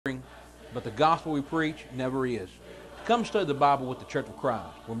but the gospel we preach never is. Come study the Bible with the Church of Christ.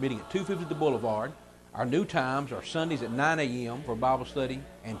 We're meeting at 250 The Boulevard. Our new times are Sundays at 9 a.m. for Bible study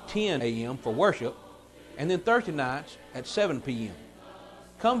and 10 a.m. for worship, and then Thursday nights at 7 p.m.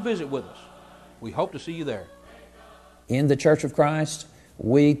 Come visit with us. We hope to see you there. In the Church of Christ,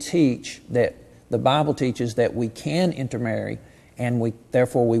 we teach that the Bible teaches that we can intermarry, and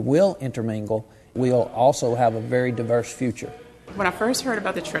therefore we will intermingle. We'll also have a very diverse future. When I first heard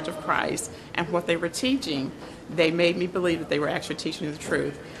about the Church of Christ and what they were teaching, they made me believe that they were actually teaching the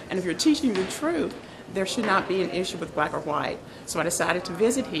truth. And if you're teaching the truth, there should not be an issue with black or white. So I decided to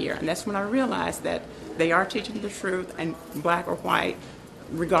visit here, and that's when I realized that they are teaching the truth, and black or white,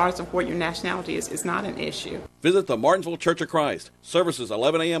 regardless of what your nationality is not an issue. Visit the Martinsville Church of Christ. Services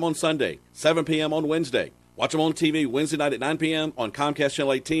 11 a.m. on Sunday, 7 p.m. on Wednesday. Watch them on TV Wednesday night at 9 p.m. on Comcast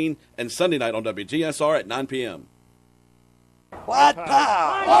Channel 18 and Sunday night on WGSR at 9 p.m. White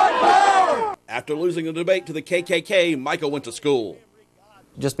power! White power! After losing the debate to the KKK, Michael went to school.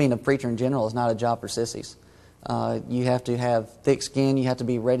 Just being a preacher in general is not a job for sissies. You have to have thick skin. You have to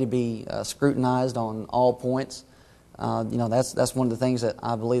be ready to be scrutinized on all points. That's one of the things that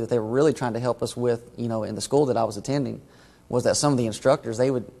I believe that they were really trying to help us with, in the school that I was attending, was that some of the instructors, they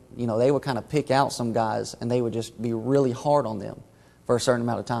would kind of pick out some guys and they would just be really hard on them for a certain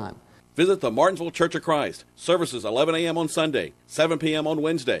amount of time. Visit the Martinsville Church of Christ. Services 11 a.m. on Sunday, 7 p.m. on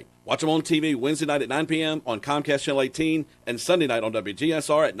Wednesday. Watch them on TV Wednesday night at 9 p.m. on Comcast Channel 18 and Sunday night on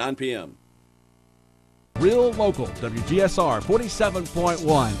WGSR at 9 p.m. Real local WGSR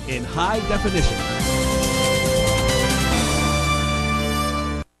 47.1 in high definition.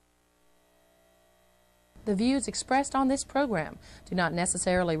 The views expressed on this program do not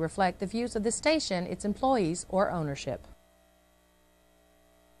necessarily reflect the views of the station, its employees, or ownership.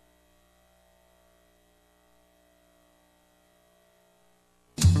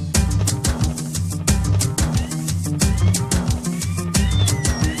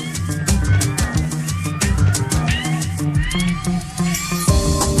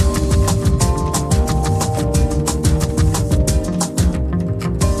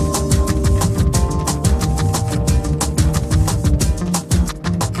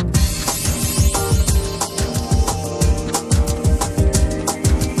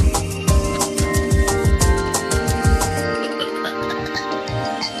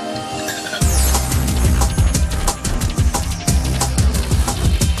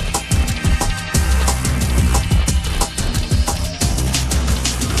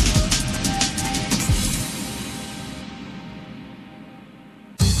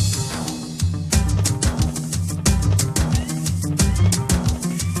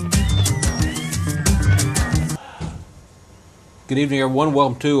 Good evening, everyone.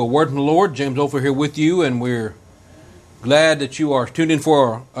 Welcome to A Word from the Lord. James Ophir here with you, and we're glad that you are tuned in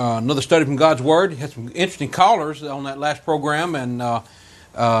for another study from God's Word. We had some interesting callers on that last program, and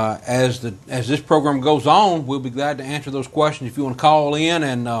as this program goes on, we'll be glad to answer those questions. If you want to call in,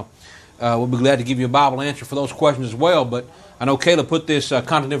 and we'll be glad to give you a Bible answer for those questions as well. But I know Kayla put this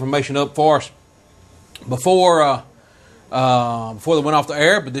content information up for us before they went off the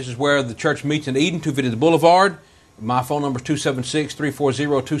air, but this is where the church meets in Eden, 250 The Boulevard. My phone number is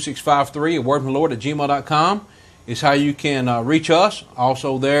 276-340-2653, a word from the Lord at gmail.com is how you can reach us.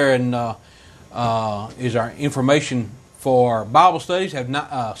 Also there is our information for Bible studies.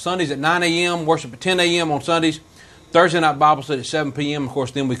 Have Sundays at 9 a.m., worship at 10 a.m. on Sundays, Thursday night Bible study at 7 p.m. Of course,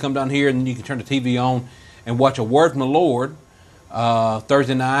 then we come down here and then you can turn the TV on and watch a word from the Lord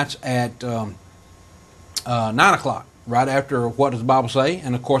Thursday nights at 9 o'clock, right after What Does the Bible Say?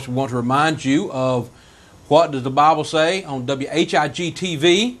 And of course, we want to remind you of What Does the Bible Say on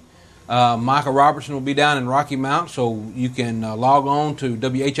WHIG-TV. Michael Robertson will be down in Rocky Mount, so you can log on to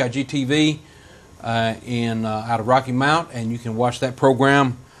WHIG-TV out of Rocky Mount, and you can watch that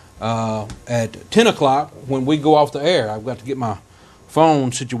program at 10 o'clock when we go off the air. I've got to get my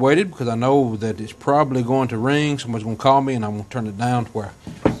phone situated because I know that it's probably going to ring. Somebody's going to call me, and I'm going to turn it down to where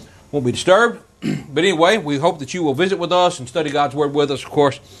I won't be disturbed. But anyway, we hope that you will visit with us and study God's Word with us, of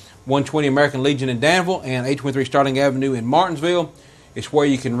course. 120 American Legion in Danville and 823 Starling Avenue in Martinsville. It's where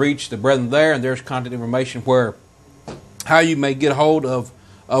you can reach the brethren there, and there's content information how you may get a hold of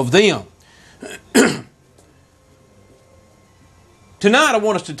them. Tonight I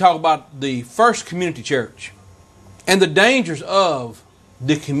want us to talk about the First Community Church and the dangers of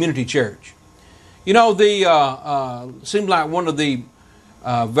the community church. You know, seems like one of the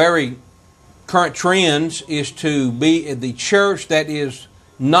very current trends is to be the church that is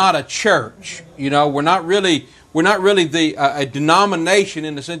not a church. You know, we're not really a denomination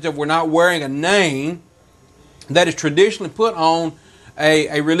in the sense that we're not wearing a name that is traditionally put on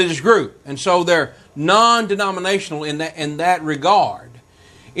a religious group. And so they're non-denominational in that regard,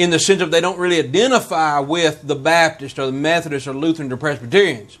 in the sense of they don't really identify with the Baptist or the Methodist or Lutheran or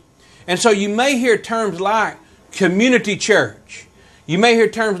Presbyterians. And so you may hear terms like community church. You may hear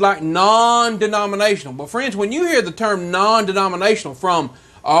terms like non-denominational. But friends, when you hear the term non-denominational from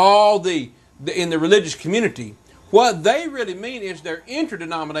all in the religious community, what they really mean is they're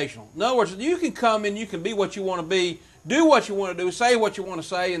interdenominational. In other words, you can come in, you can be what you want to be, do what you want to do, say what you want to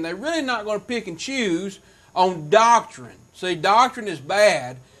say, and they're really not going to pick and choose on doctrine. See, doctrine is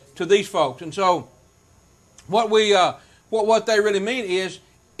bad to these folks. And so what they really mean is,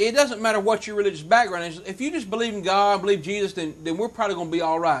 it doesn't matter what your religious background is. If you just believe in God, believe Jesus, then we're probably going to be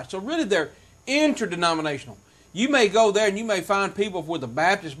all right. So really they're interdenominational. You may go there and you may find people with a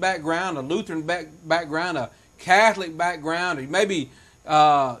Baptist background, a Lutheran background, a Catholic background, or maybe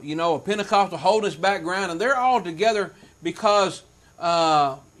a Pentecostal holiness background, and they're all together because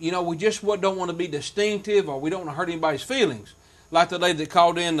we just don't want to be distinctive, or we don't want to hurt anybody's feelings. Like the lady that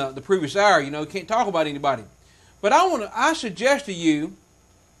called in the previous hour, you can't talk about anybody. But I suggest to you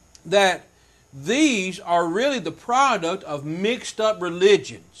that these are really the product of mixed up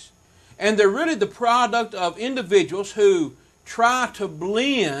religions. And they're really the product of individuals who try to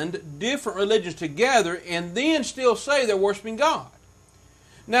blend different religions together and then still say they're worshiping God.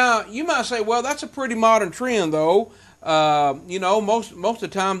 Now, you might say, well, that's a pretty modern trend, though. Most of the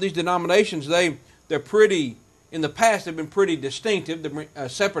time these denominations, they're pretty, in the past, they've been pretty distinctive. They're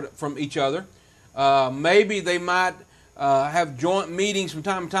separate from each other. Maybe they might have joint meetings from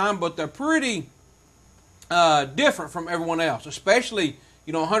time to time, but they're pretty different from everyone else. Especially,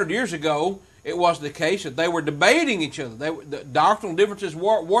 100 years ago, it was the case that they were debating each other. The doctrinal differences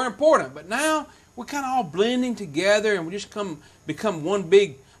were important, but now we're kind of all blending together, and we just become one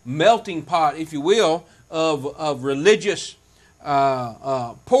big melting pot, if you will, of religious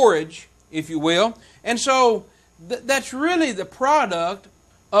porridge, if you will. And so that's really the product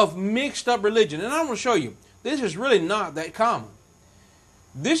of mixed up religion. And I want to show you, this is really not that common.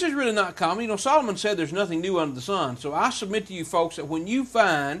 This is really not common. Solomon said there's nothing new under the sun. So I submit to you folks that when you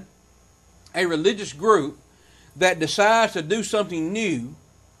find a religious group that decides to do something new,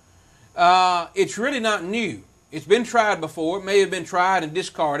 it's really not new. It's been tried before. It may have been tried and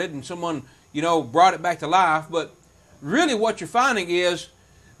discarded, and someone, brought it back to life. But really what you're finding is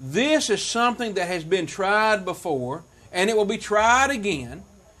this is something that has been tried before, and it will be tried again,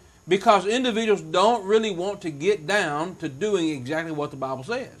 because individuals don't really want to get down to doing exactly what the Bible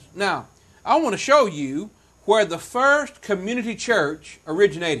says. Now, I want to show you where the first community church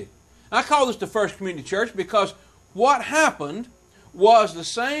originated. I call this the first community church because what happened was the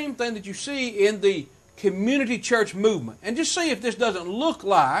same thing that you see in the community church movement. And just see if this doesn't look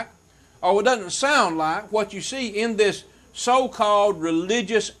like, or it doesn't sound like, what you see in this so-called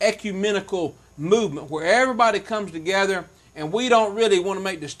religious ecumenical movement, where everybody comes together and we don't really want to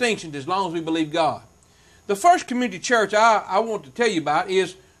make distinctions as long as we believe God. The first community church I want to tell you about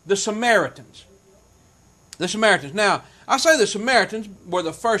is the Samaritans. The Samaritans. Now, I say the Samaritans were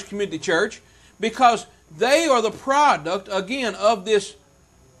the first community church because they are the product, again, of this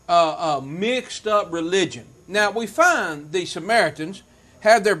mixed up religion. Now, we find the Samaritans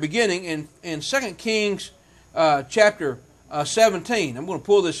have their beginning in 2 Kings chapter 17. I'm going to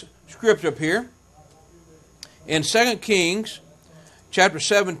pull this scripture up here. In 2 Kings chapter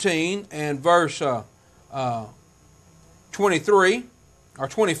 17 and verse 23 or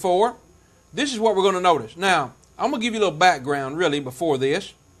 24, this is what we're going to notice. Now, I'm going to give you a little background really before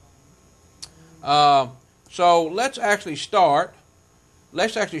this. So let's actually start.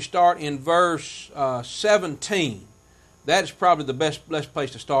 Let's actually start in verse 17. That is probably the best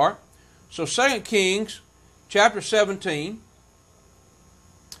place to start. So 2 Kings chapter 17.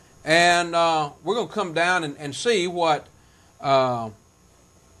 And we're going to come down and see what where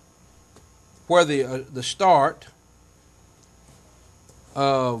the start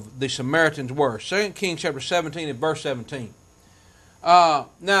of the Samaritans were. 2 Kings chapter 17 and verse 17.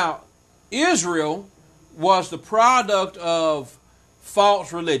 Now, Israel was the product of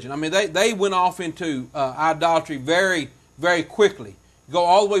false religion. I mean, they went off into idolatry very, very quickly. You go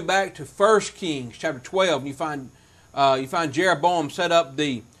all the way back to 1 Kings chapter 12, and you find Jeroboam set up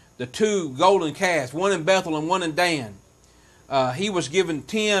the two golden calves, one in Bethel and one in Dan. He was given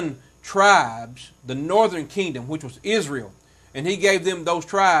 10 tribes, the northern kingdom, which was Israel, and he gave them those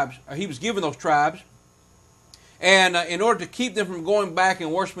tribes, or he was given those tribes. And in order to keep them from going back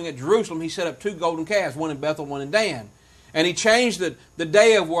and worshiping at Jerusalem, he set up 2 golden calves, one in Bethel, one in Dan. And he changed the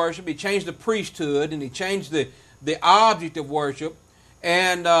day of worship, he changed the priesthood, and he changed the object of worship.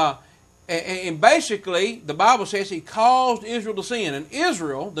 And And basically, the Bible says he caused Israel to sin. And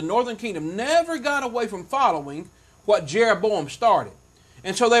Israel, the northern kingdom, never got away from following what Jeroboam started.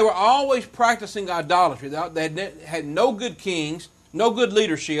 And so they were always practicing idolatry. They had no good kings, no good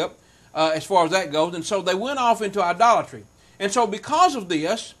leadership as far as that goes. And so they went off into idolatry. And so because of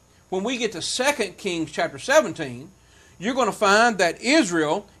this, when we get to 2 Kings chapter 17, you're going to find that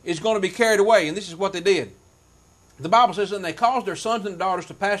Israel is going to be carried away. And this is what they did. The Bible says, and they caused their sons and daughters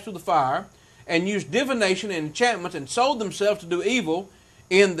to pass through the fire, and used divination and enchantments, and sold themselves to do evil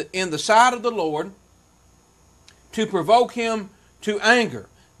in the sight of the Lord, to provoke him to anger.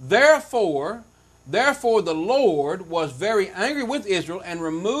 Therefore the Lord was very angry with Israel, and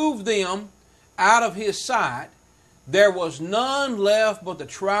removed them out of his sight. There was none left but the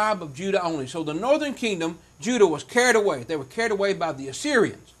tribe of Judah only. So the northern kingdom, Judah, was carried away. They were carried away by the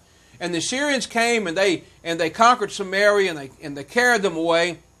Assyrians. And the Assyrians came and they conquered Samaria and they carried them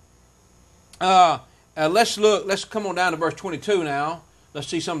away. Let's come on down to verse 22 now. Let's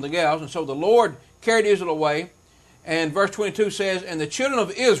see something else. And so the Lord carried Israel away. And verse 22 says, and the children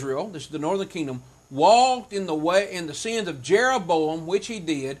of Israel, this is the northern kingdom, walked in the sins of Jeroboam, which he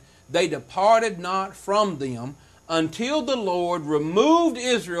did. They departed not from them until the Lord removed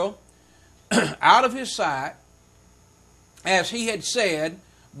Israel out of his sight, as he had said,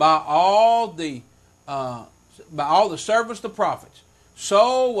 by all the servants, the prophets.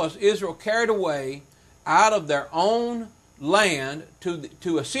 So was Israel carried away out of their own land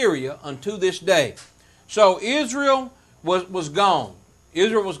to Assyria unto this day. So Israel was gone.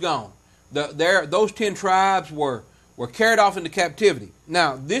 Israel was gone. Those 10 tribes were carried off into captivity.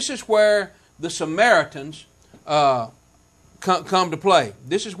 Now, this is where the Samaritans come to play.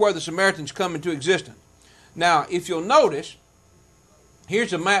 This is where the Samaritans come into existence. Now, if you'll notice,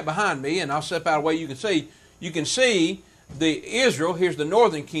 here's a map behind me, and I'll step out of the way you can see. You can see the Israel. Here's the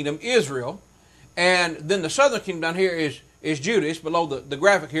northern kingdom, Israel. And then the southern kingdom down here is Judah. It's below the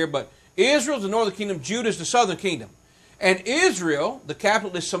graphic here. But Israel's the northern kingdom. Judah's the southern kingdom. And Israel, the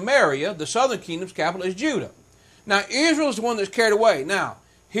capital is Samaria. The southern kingdom's capital is Judah. Now, Israel's the one that's carried away. Now,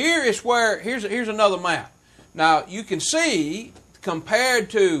 here's another map. Now, you can see, compared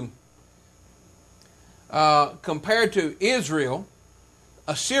to Israel,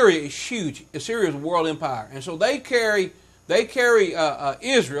 Assyria is huge. Assyria is a world empire. And so they carry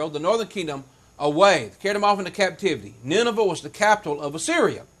Israel, the northern kingdom, away. They carried them off into captivity. Nineveh was the capital of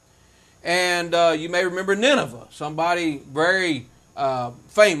Assyria. And you may remember Nineveh. Somebody very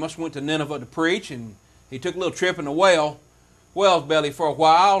famous went to Nineveh to preach, and he took a little trip in the whale's belly for a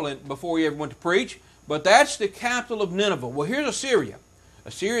while and before he ever went to preach. But that's the capital of Nineveh. Well, here's Assyria.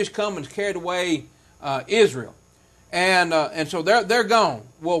 Assyria's come and carried away Israel. And so they're gone.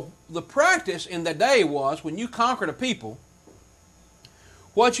 Well, the practice in that day was, when you conquered a people,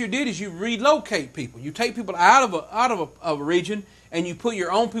 what you did is you relocate people. You take people out of a region and you put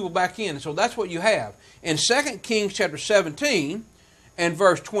your own people back in. And so that's what you have. In 2 Kings chapter 17 and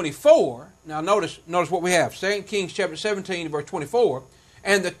verse 24, now notice what we have. 2 Kings chapter 17 and verse 24,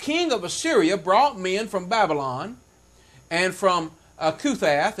 and the king of Assyria brought men from Babylon and from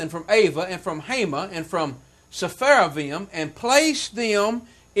Cuthath and from Ava and from Hama and from Sepharvaim, and placed them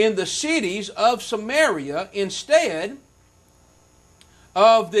in the cities of Samaria instead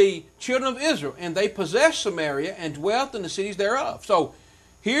of the children of Israel. And they possessed Samaria and dwelt in the cities thereof. So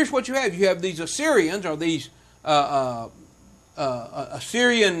here's what you have. You have these Assyrians, or these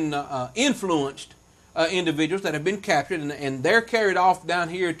Assyrian influenced individuals that have been captured, and they're carried off down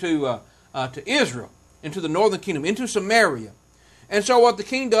here to Israel, into the northern kingdom, into Samaria. And so what the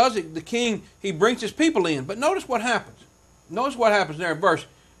king does, he brings his people in. But notice what happens. Notice what happens there in verse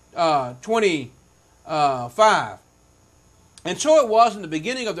 25. And so it was in the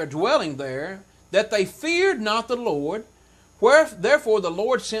beginning of their dwelling there that they feared not the Lord. Therefore the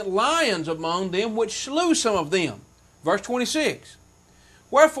Lord sent lions among them, which slew some of them. Verse 26.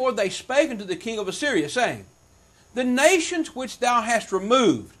 Wherefore they spake unto the king of Assyria, saying, the nations which thou hast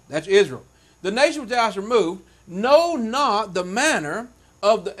removed, that's Israel, the nations which thou hast removed, know not the manner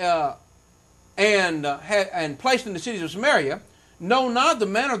of and placed in the cities of Samaria, know not the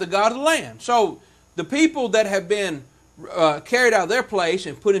manner of the God of the land. So the people that have been carried out of their place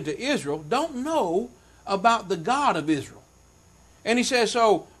and put into Israel don't know about the God of Israel. And he says,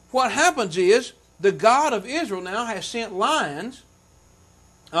 so what happens is, the God of Israel now has sent lions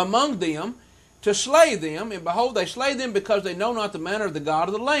among them to slay them, and behold, they slay them because they know not the manner of the God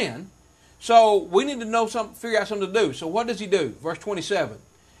of the land. So we need to figure out something to do. So what does he do? Verse 27.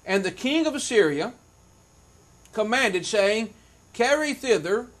 And the king of Assyria commanded, saying, carry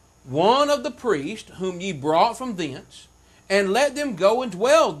thither one of the priests whom ye brought from thence, and let them go and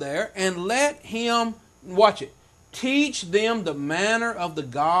dwell there, and let him, watch it, teach them the manner of the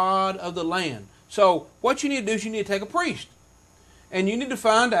God of the land. So what you need to do is you need to take a priest, and you need to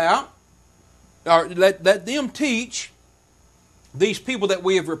find out, or let them teach these people that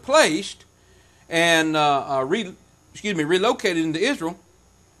we have replaced and relocated into Israel.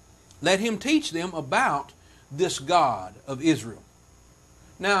 Let him teach them about this God of Israel.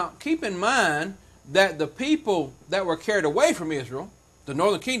 Now, keep in mind that the people that were carried away from Israel, the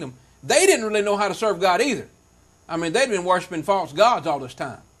northern kingdom, they didn't really know how to serve God either. I mean, they'd been worshiping false gods all this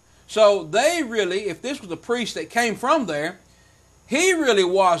time. So they really, if this was a priest that came from there, he really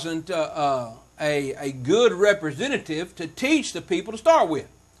wasn't a good representative to teach the people to start with.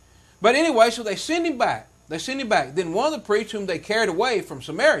 But anyway, so they send him back. Then one of the priests whom they carried away from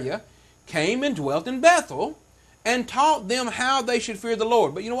Samaria came and dwelt in Bethel and taught them how they should fear the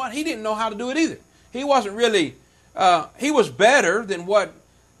Lord. But you know what? He didn't know how to do it either. He wasn't really, he was better than what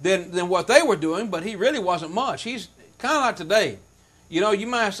they were doing, but he really wasn't much. He's kind of like today. You know, you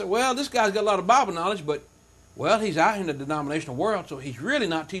might say, well, this guy's got a lot of Bible knowledge, but, well, he's out in the denominational world, so he's really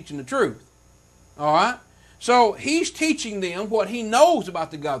not teaching the truth. All right? So he's teaching them what he knows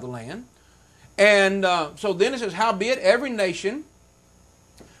about the God of the land. And so then it says, howbeit every nation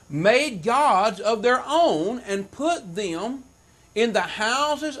made gods of their own and put them in the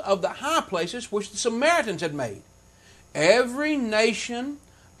houses of the high places which the Samaritans had made. Every nation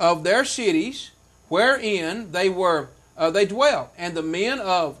of their cities wherein they dwelt. And the men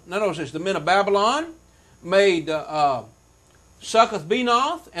of, notice this, the men of Babylon made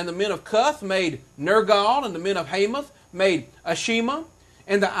Succoth-Benoth, and the men of Cuth made Nergal, and the men of Hamath made Ashima,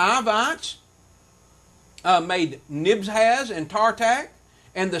 and the Ivites made Nibhaz and Tartak,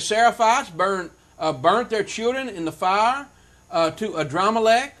 and the Seraphites burnt their children in the fire to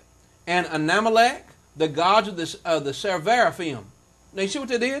Adramelech and Anamelech, the gods of the Seraphim. Now you see what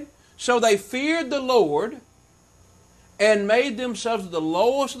they did? So they feared the Lord and made themselves the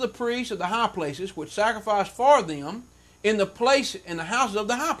lowest of the priests of the high places, which sacrificed for them in the houses of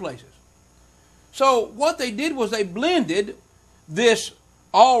the high places. So what they did was they blended this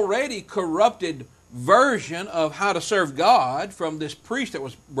already corrupted version of how to serve God from this priest that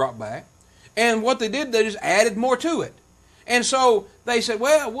was brought back. And what they did, they just added more to it. And so they said,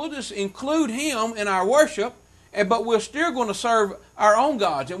 well, we'll just include him in our worship, but we're still going to serve our own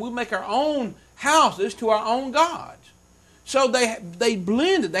gods, and we'll make our own houses to our own gods. So they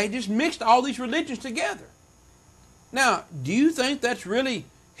blended, they just mixed all these religions together. Now, do you think that's really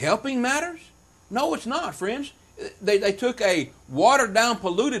helping matters? No, it's not, friends. They took a watered-down,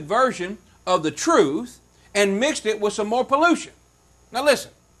 polluted version of the truth and mixed it with some more pollution. Now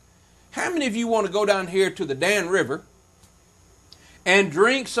listen, how many of you want to go down here to the Dan River and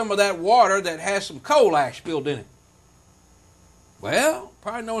drink some of that water that has some coal ash spilled in it? Well,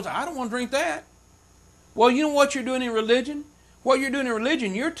 probably no one's, I don't want to drink that. Well, you know what you're doing in religion? What you're doing in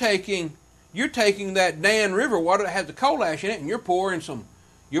religion, you're taking that Dan River water that has the coal ash in it, and you're pouring some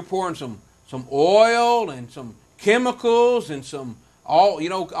oil and some chemicals and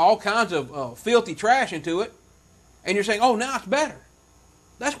all kinds of filthy trash into it, and you're saying, oh, now it's better.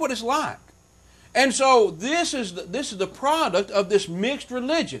 That's what it's like. And so this is the product of this mixed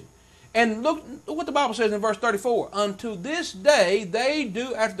religion. And look what the Bible says in verse 34. Unto this day they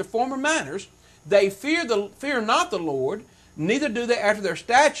do after the former manners. They fear not the Lord, neither do they after their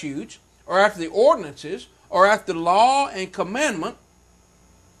statutes, or after the ordinances, or after the law and commandment,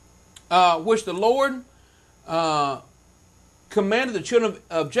 which the Lord commanded the children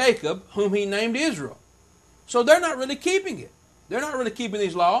of Jacob, whom he named Israel. So they're not really keeping it. They're not really keeping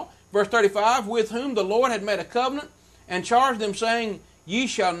these laws. Verse 35, with whom the Lord had made a covenant, and charged them, saying, Ye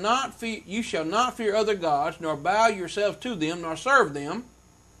shall not fear other gods, nor bow yourselves to them, nor serve them,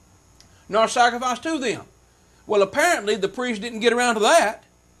 nor sacrifice to them. Well, apparently the priest didn't get around to that.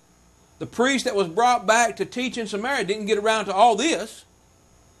 The priest that was brought back to teach in Samaria didn't get around to all this.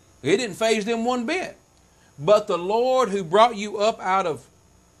 It didn't faze them one bit. But the Lord who brought you up out of,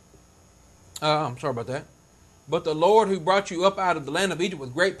 But the Lord who brought you up out of the land of Egypt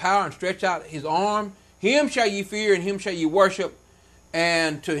with great power and stretched out his arm, him shall ye fear, and him shall ye worship,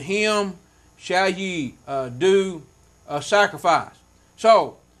 and to him shall ye do sacrifice.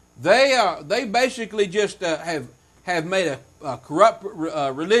 So they basically just have made a corrupt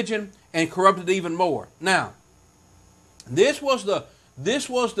religion and corrupted even more. Now, this was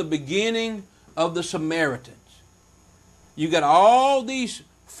the beginning of the Samaritans. You got all these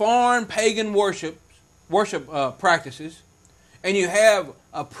foreign pagan worship practices, and you have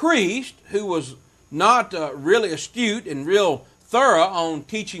a priest who was not really astute and real thorough on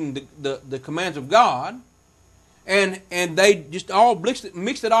teaching the commands of God, and they just all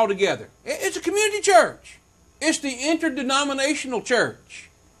mixed it all together. It's a community church. It's the interdenominational church.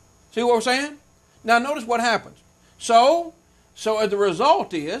 See what we're saying? Now notice what happens. So the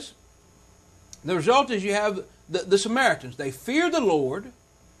result is you have the Samaritans. They fear the Lord,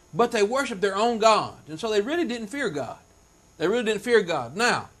 but they worship their own gods. And so they really didn't fear God. They really didn't fear God.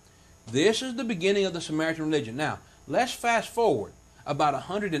 Now, this is the beginning of the Samaritan religion. Now, let's fast forward about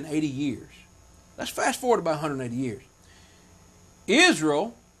 180 years. Let's fast forward about 180 years.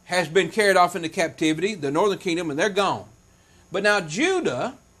 Israel has been carried off into captivity, the northern kingdom, and they're gone. But now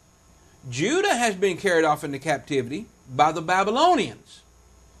Judah has been carried off into captivity by the Babylonians.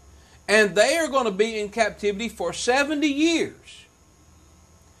 And they are going to be in captivity for 70 years.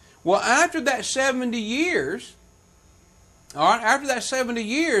 Well, after that 70 years, after that 70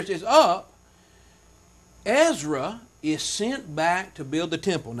 years is up, Ezra is sent back to build the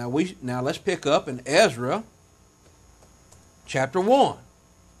temple. Now let's pick up in Ezra chapter 1.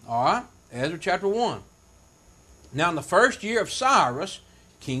 All right, Ezra chapter 1. Now in the first year of Cyrus,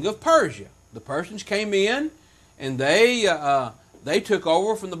 king of Persia, the Persians came in and they took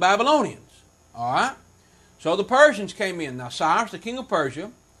over from the Babylonians. All right, so the Persians came in. Now Cyrus, the king of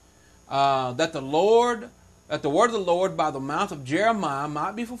Persia, that the word of the Lord by the mouth of Jeremiah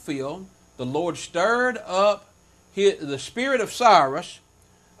might be fulfilled, the Lord stirred up the spirit of Cyrus,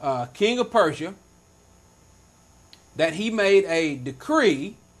 king of Persia, that he made a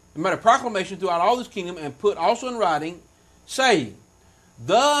decree, he made a proclamation throughout all this kingdom, and put also in writing, saying,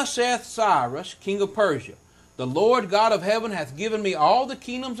 Thus saith Cyrus, king of Persia, the Lord God of heaven hath given me all the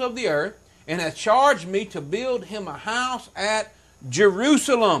kingdoms of the earth, and hath charged me to build him a house at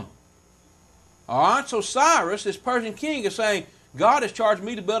Jerusalem. All right, so Cyrus, this Persian king, is saying, God has charged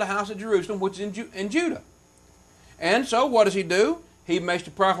me to build a house at Jerusalem, which is in Judah. And so what does he do? He makes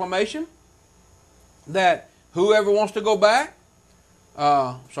the proclamation that whoever wants to go back,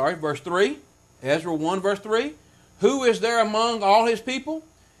 verse 3, Ezra 1, verse 3, who is there among all his people?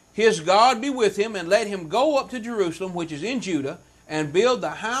 His God be with him, and let him go up to Jerusalem, which is in Judah, and build the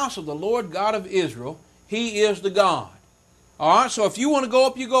house of the Lord God of Israel. He is the God. All right, so if you want to go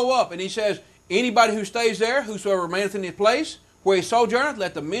up, you go up. And he says, anybody who stays there, whosoever remaineth in his place, where he sojourneth,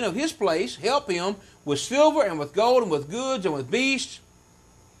 let the men of his place help him with silver and with gold and with goods and with beasts,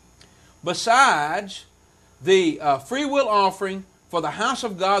 besides the free will offering for the house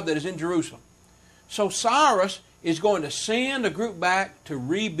of God that is in Jerusalem. So Cyrus is going to send a group back to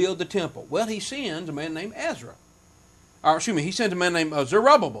rebuild the temple. Well, he sends a man named Ezra. He sends a man named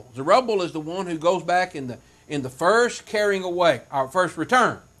Zerubbabel. Zerubbabel is the one who goes back in the first carrying away, our first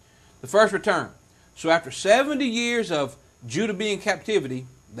return. The first return. So after 70 years of Judah being in captivity,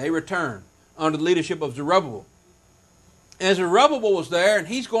 they return under the leadership of Zerubbabel. And Zerubbabel was there, and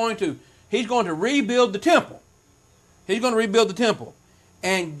he's going to rebuild the temple. He's going to rebuild the temple.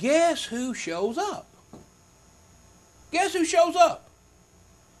 And guess who shows up? Guess who shows up?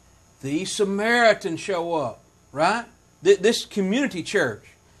 The Samaritans show up, right? This community church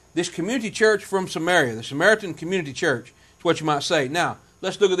from Samaria, the Samaritan community church, is what you might say. Now,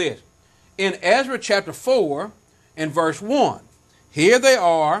 let's look at this. In Ezra chapter 4 and verse 1, here they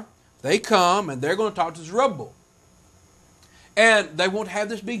are, they come, and they're going to talk to Zerubbabel. And they want to have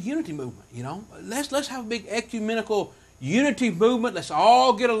this big unity movement, you know. Let's have a big ecumenical unity movement. Let's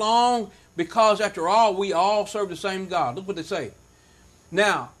all get along because, after all, we all serve the same God. Look what they say.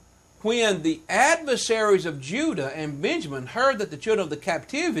 Now, when the adversaries of Judah and Benjamin heard that the children of the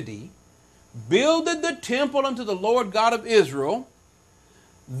captivity builded the temple unto the Lord God of Israel,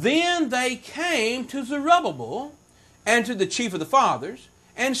 then they came to Zerubbabel and to the chief of the fathers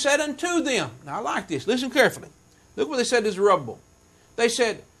and said unto them, now I like this, listen carefully. Look what they said to Zerubbabel. They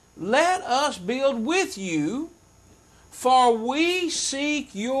said, let us build with you, for we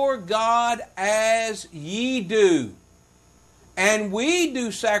seek your God as ye do. And we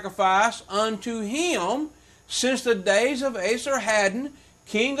do sacrifice unto him since the days of Esarhaddon,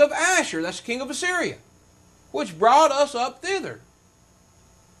 king of Ashur, that's king of Assyria, which brought us up thither.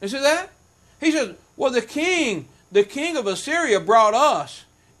 You see that? He says, well, the king of Assyria brought us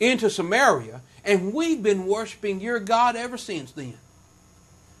into Samaria, and we've been worshiping your God ever since then.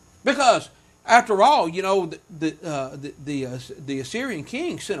 Because, after all, you know, the Assyrian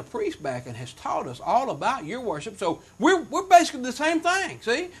king sent a priest back and has taught us all about your worship. So we're basically the same thing.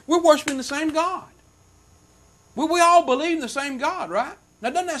 See, we're worshiping the same God. We all believe in the same God, right? Now,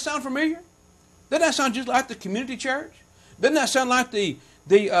 doesn't that sound familiar? Doesn't that sound just like the community church? Doesn't that sound like the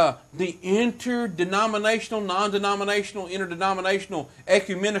interdenominational, non-denominational, interdenominational,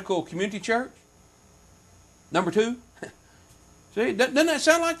 ecumenical community church? Number 2. See, doesn't that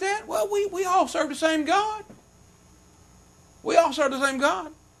sound like that? Well, we all serve the same God. We all serve the same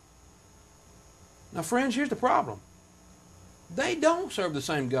God. Now, friends, here's the problem. They don't serve the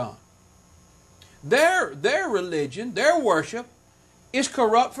same God. Their religion, their worship, is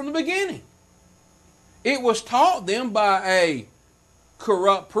corrupt from the beginning. It was taught them by a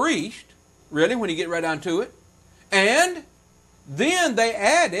corrupt priest, really, when you get right down to it. And then they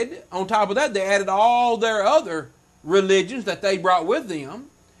added, on top of that, they added all their other religions that they brought with them.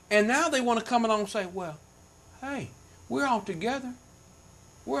 And now they want to come along and say, well, hey, we're all together.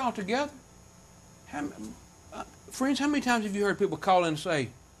 We're all together. Friends, how many times have you heard people call in and say,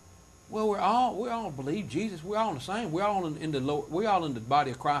 well, we all believe Jesus. We're all the same. We're all in the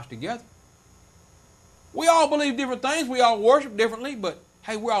body of Christ together. We all believe different things. We all worship differently, but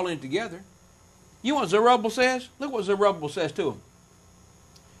hey, we're all in it together. You know what Zerubbabel says? Look what Zerubbabel says to him.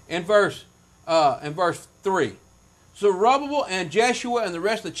 In verse 3. Zerubbabel and Jeshua and the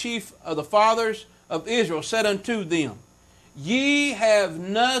rest of the chief of the fathers of Israel said unto them, Ye have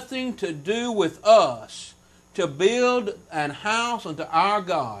nothing to do with us to build an house unto our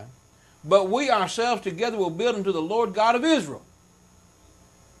God, but we ourselves together will build unto the Lord God of Israel.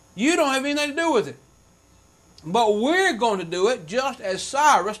 You don't have anything to do with it. But we're going to do it just as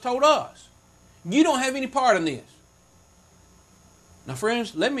Cyrus told us. You don't have any part in this. Now,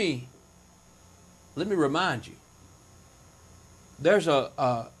 friends, let me remind you. There's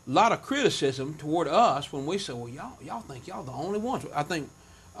a lot of criticism toward us when we say, well, y'all think y'all the only ones. I think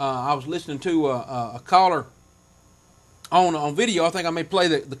I was listening to a caller on video. I think I may play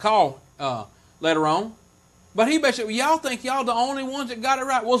the call later on. But he basically said, well, y'all think y'all the only ones that got it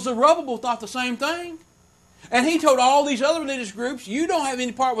right. Well, Zerubbabel thought the same thing. And he told all these other religious groups, you don't have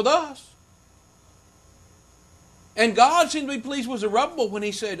any part with us. And God seemed to be pleased with Zerubbabel when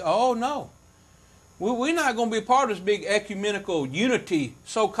he said, oh, no. We're not going to be a part of this big ecumenical unity,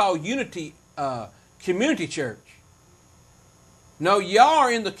 so-called unity community church. No, y'all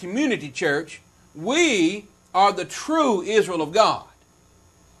are in the community church. We are the true Israel of God.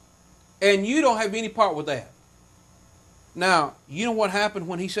 And you don't have any part with that. Now, you know what happened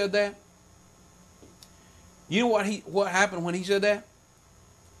when he said that? You know what happened when he said that?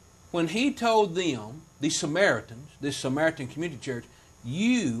 When he told them, the Samaritans, this Samaritan community church,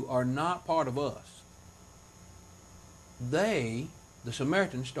 you are not part of us. The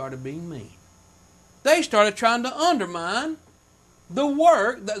Samaritans, started being mean. They started trying to undermine the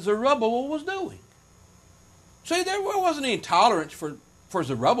work that Zerubbabel was doing. See, there wasn't any tolerance for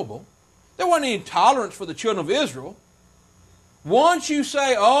Zerubbabel. There wasn't any tolerance for the children of Israel. Once you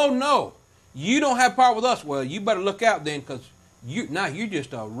say, oh no, you don't have part with us, well, you better look out then, because you're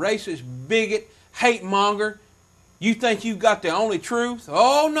just a racist, bigot, hate monger. You think you've got the only truth?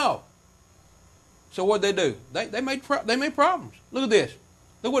 Oh no. So what did they do? They made problems. Look at this.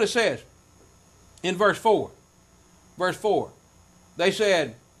 Look what it says in verse 4. Verse 4. They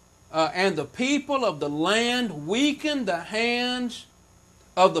said, and the people of the land weakened the hands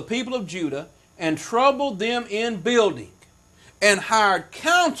of the people of Judah and troubled them in building, and hired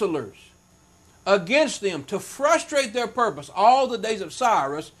counselors against them to frustrate their purpose all the days of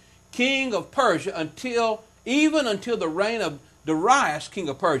Cyrus, king of Persia, until the reign of Darius, king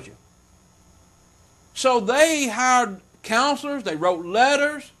of Persia. So they hired counselors, they wrote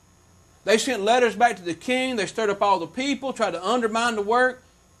letters, they sent letters back to the king, they stirred up all the people, tried to undermine the work.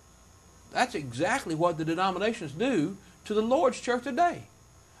 That's exactly what the denominations do to the Lord's church today.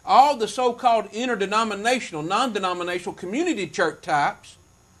 All the so-called interdenominational, non-denominational community church types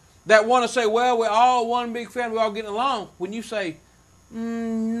that want to say, well, we're all one big family, we're all getting along. When you say,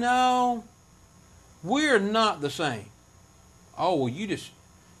 no, we're not the same. Oh, well,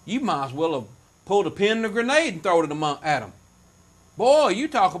 you might as well have pulled a pin and a grenade and thrown it at them. Boy, you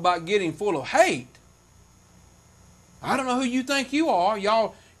talk about getting full of hate. I don't know who you think you are.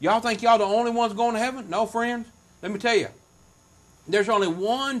 Y'all think y'all the only ones going to heaven? No, friends. Let me tell you. There's only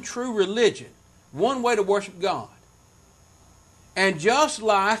one true religion, one way to worship God. And just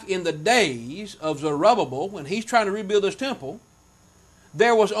like in the days of Zerubbabel, when he's trying to rebuild his temple,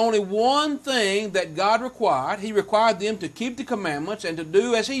 there was only one thing that God required. He required them to keep the commandments and to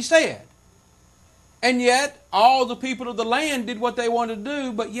do as he said. And yet, all the people of the land did what they wanted to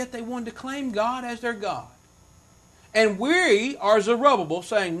do, but yet they wanted to claim God as their God. And we are Zerubbabel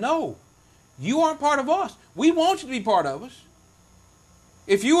saying, no, you aren't part of us. We want you to be part of us.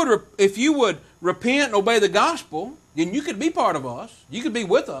 If you would repent and obey the gospel, then you could be part of us. You could be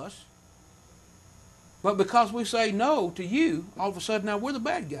with us. But because we say no to you, all of a sudden now we're the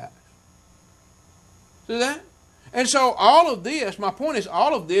bad guys. See that? And so all of this, my point is,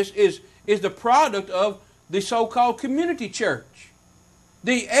 all of this is the product of the so-called community church,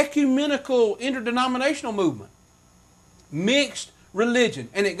 the ecumenical interdenominational movement. mixed religion.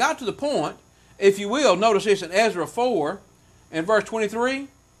 And it got to the point, if you will, notice this in Ezra 4 and verse 23,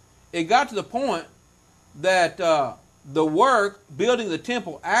 it got to the point that the work, building the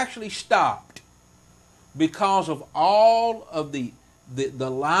temple, actually stopped because of all of the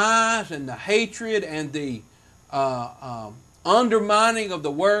lies and the hatred and the undermining of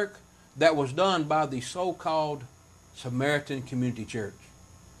the work that was done by the so-called Samaritan Community Church.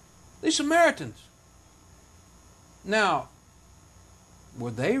 These Samaritans. Now,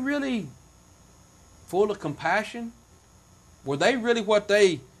 were they really full of compassion? Were they really what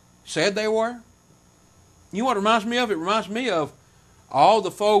they said they were? You know what it reminds me of? It reminds me of all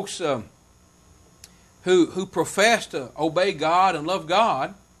the folks who profess to obey God and love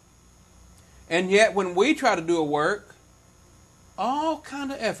God, and yet when we try to do a work, all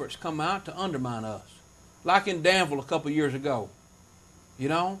kind of efforts come out to undermine us. Like in Danville a couple years ago. You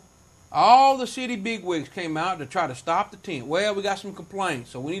know? All the city bigwigs came out to try to stop the tent. Well, we got some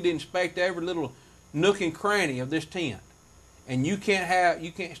complaints, so we need to inspect every little nook and cranny of this tent. And you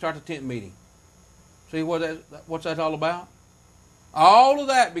can't start the tent meeting. See what's that all about? All of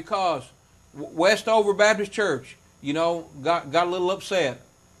that because Westover Baptist Church, you know, got a little upset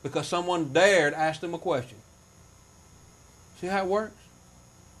because someone dared ask them a question. See how it works?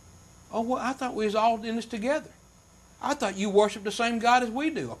 Oh, well, I thought we was all in this together. I thought you worship the same God as we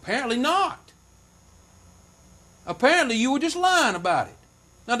do. Apparently not. Apparently you were just lying about it.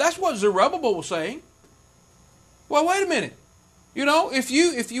 Now that's what Zerubbabel was saying. Well, wait a minute. You know, if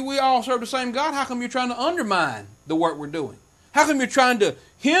we all serve the same God, how come you're trying to undermine the work we're doing? How come you're trying to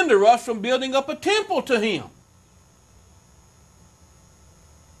hinder us from building up a temple to Him?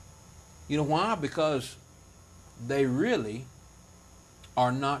 You know why? Because they really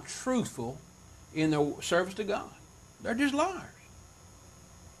are not truthful in their service to God. They're just liars.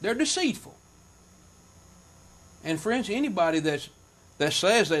 They're deceitful. And friends, anybody that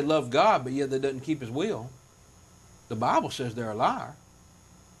says they love God but yet they doesn't keep His will, the Bible says they're a liar.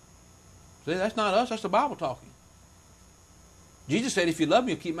 See, that's not us, that's the Bible talking. Jesus said, if you love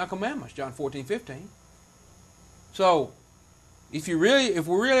me, you'll keep my commandments, John 14:15. So, if we're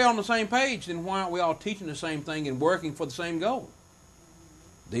really on the same page, then why aren't we all teaching the same thing and working for the same goal?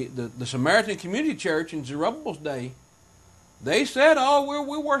 The Samaritan Community Church in Zerubbabel's day, they said, oh,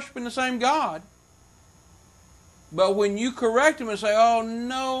 we're worshiping the same God. But when you correct them and say, oh,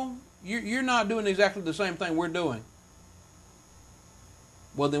 no, you're not doing exactly the same thing we're doing,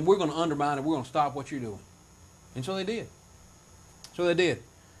 well, then we're going to undermine it. We're going to stop what you're doing. And so they did. So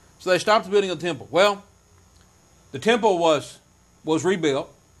they stopped the building of the temple. Well, the temple was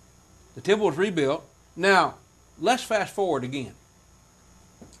rebuilt. The temple was rebuilt. Now, let's fast forward again.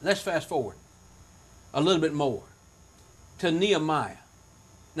 Let's fast forward a little bit more to Nehemiah.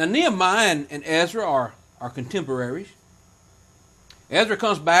 Now, Nehemiah and Ezra are contemporaries. Ezra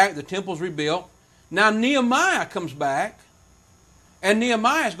comes back, the temple's rebuilt. Now, Nehemiah comes back, and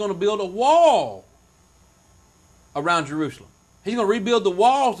Nehemiah is going to build a wall around Jerusalem. He's going to rebuild the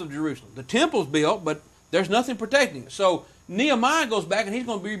walls of Jerusalem. The temple's built, but there's nothing protecting it. So Nehemiah goes back and he's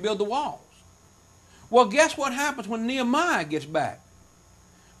going to rebuild the walls. Well, guess what happens when Nehemiah gets back?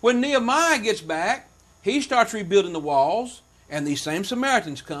 When Nehemiah gets back, he starts rebuilding the walls, and these same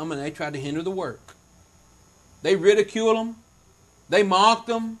Samaritans come and they try to hinder the work. They ridicule them. They mock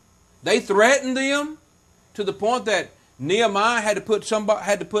them. They threaten them to the point that Nehemiah had to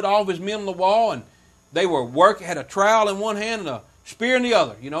put all of his men on the wall, and they were working, had a trowel in one hand and a spear in the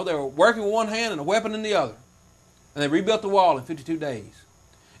other. You know, they were working with one hand and a weapon in the other. And they rebuilt the wall in 52 days.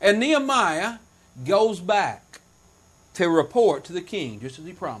 And Nehemiah goes back to report to the king, just as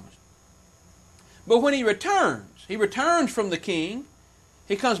he promised. But when he returns from the king,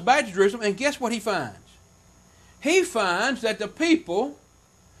 he comes back to Jerusalem, and guess what he finds? He finds that the people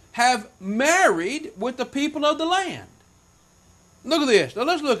have married with the people of the land. Look at this. Now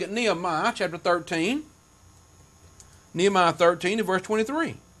let's look at Nehemiah chapter 13. Nehemiah 13 and verse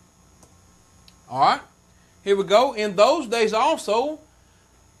 23. All right. Here we go. In those days also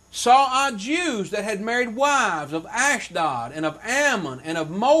saw I Jews that had married wives of Ashdod and of Ammon and of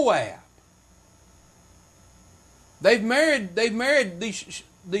Moab. They've married these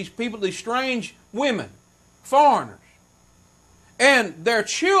people, these strange women, foreigners. And their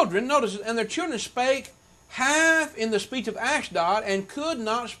children, notice, and their children spake half in the speech of Ashdod and could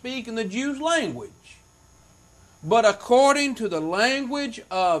not speak in the Jews' language, but according to the language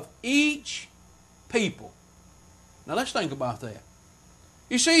of each people. Now let's think about that.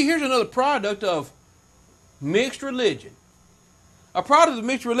 You see, here's another product of mixed religion. A product of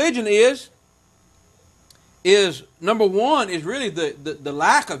mixed religion is number one, is really the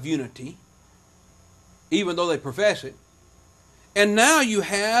lack of unity, even though they profess it. And now you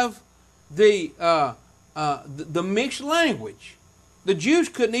have the mixed language. The Jews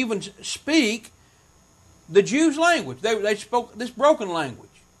couldn't even speak the Jews' language. They spoke this broken language,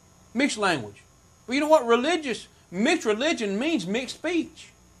 mixed language. Well, you know what? Mixed religion means mixed speech.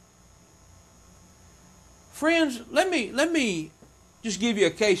 Friends, let me just give you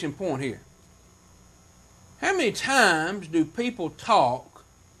a case in point here. How many times do people talk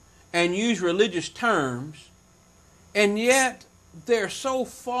and use religious terms, and yet they're so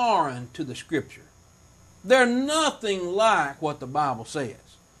foreign to the Scripture? They're nothing like what the Bible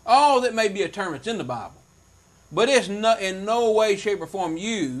says. Oh, that may be a term that's in the Bible, but it's in no way, shape, or form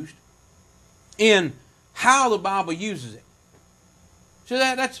used in how the Bible uses it. So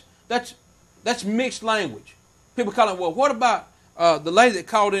that's mixed language. People call it, well, what about the lady that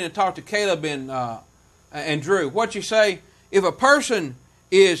called in and talked to Caleb and Drew? What you say, if a person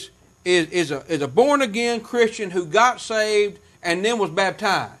is a born-again Christian who got saved and then was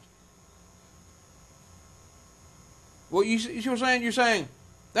baptized, well, you see what I'm saying? You're saying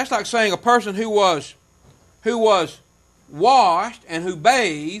that's like saying a person who was washed and who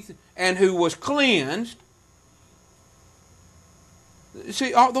bathed and who was cleansed.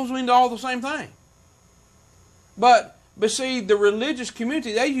 See, those mean all the same thing. But see, the religious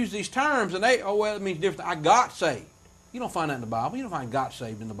community, they use these terms and it means different. I got saved. You don't find that in the Bible. You don't find got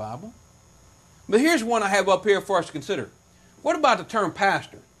saved in the Bible. But here's one I have up here for us to consider. What about the term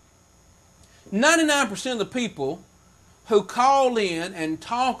pastor? 99% of the people who call in and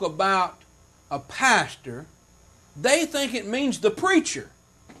talk about a pastor, they think it means the preacher.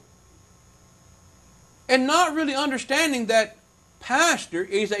 And not really understanding that pastor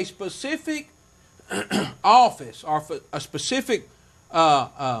is a specific office or a specific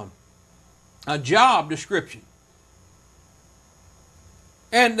a job description.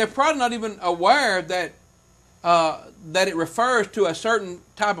 And they're probably not even aware that it refers to a certain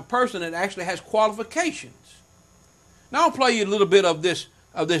type of person that actually has qualifications. Now I'll play you a little bit of this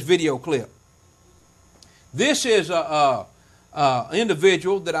video clip. This is a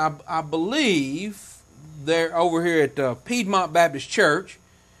individual that I believe they're over here at Piedmont Baptist Church.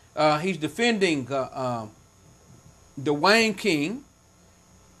 He's defending Dwayne King.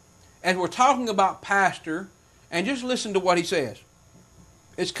 And we're talking about pastor, and just listen to what he says.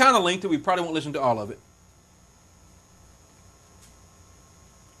 It's kind of lengthy. We probably won't listen to all of it.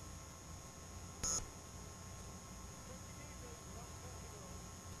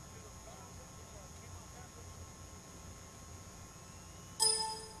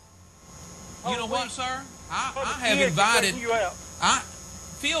 You know what, sir? I have invited.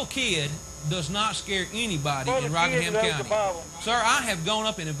 Phil Kidd does not scare anybody in Rockingham County. Sir, I have gone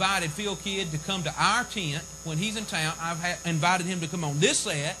up and invited Phil Kidd to come to our tent when he's in town. I've invited him to come on this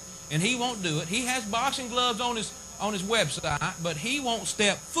set, and he won't do it. He has boxing gloves on his website, but he won't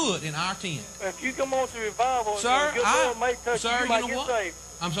step foot in our tent. If you come on to revival, sir, your Lord may touch you, might get saved.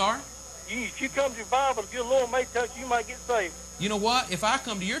 I'm sorry? If you come to revival, if your Lord may touch you, might get saved. You know what? If I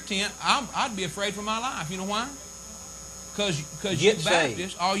come to your tent, I'd be afraid for my life. You know why? Because you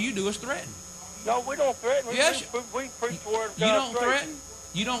Baptists, all you do is threaten. No, we don't threaten. Yes. We preach the word of God. You don't threaten?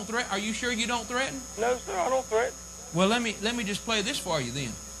 You don't threaten? Are you sure you don't threaten? No, sir, I don't threaten. Well, let me just play this for you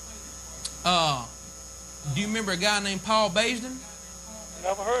then. Do you remember a guy named Paul Basden?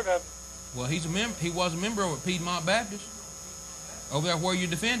 Never heard of him. Well, he was a member over at Piedmont Baptist, over there where you're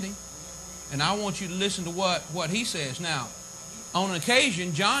defending. And I want you to listen to what he says. Now, on an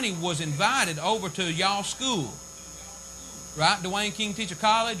occasion, Johnny was invited over to y'all's school. Right? Dwayne King teach a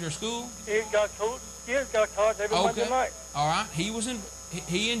college or school? He's got college every Monday night. All right.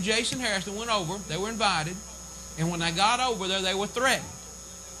 He and Jason Harrison went over. They were invited. And when they got over there, they were threatened.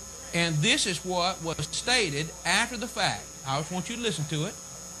 And this is what was stated after the fact. I just want you to listen to it.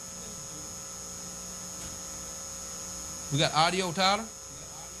 We got audio, Tyler?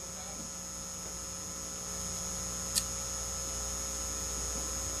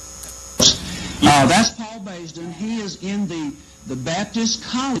 That's Paul Basden. He is in the Baptist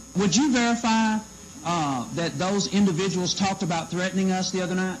College. Would you verify that those individuals talked about threatening us the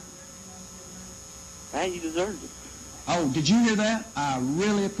other night? Hey, you deserved it. Oh, did you hear that? I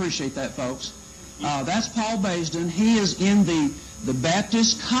really appreciate that, folks. That's Paul Basden. He is in the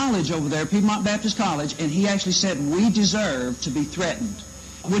Baptist College over there, Piedmont Baptist College, and he actually said we deserve to be threatened.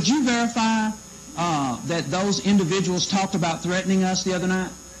 Would you verify that those individuals talked about threatening us the other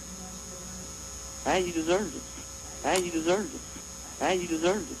night? Hey, you deserved it. Hey, you deserved it. Hey, you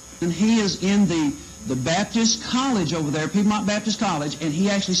deserved it. And he is in the Baptist College over there, Piedmont Baptist College, and he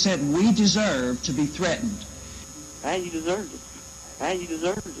actually said we deserve to be threatened. Hey, you deserved it. Hey, you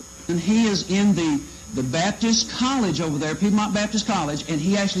deserved it. And he is in the the Baptist college over there, Piedmont Baptist College, and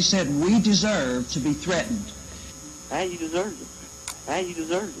he actually said we deserve to be threatened. And you deserve it. And you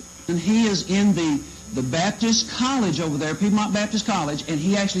deserve it. And he is in the Baptist college over there, Piedmont Baptist College, and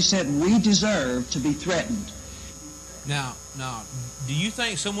he actually said we deserve to be threatened. Now, do you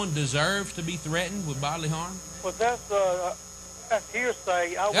think someone deserves to be threatened with bodily harm? Well, that's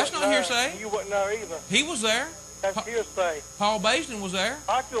hearsay. That's not hearsay. You wasn't there either. He was there. That's hearsay. Paul Basin was there.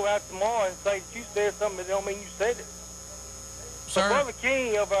 I go out tomorrow and say that you said something that don't mean you said it. Sir, but Brother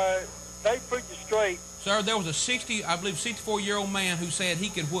King of they preach it straight. Sir, there was a 64-year-old man who said he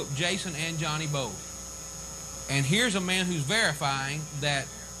could whoop Jason and Johnny both. And here's a man who's verifying that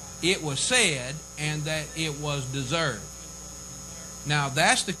it was said and that it was deserved. Now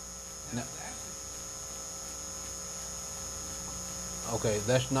that's the... Okay,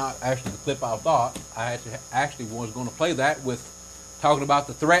 that's not actually the clip I thought. I actually was going to play that with talking about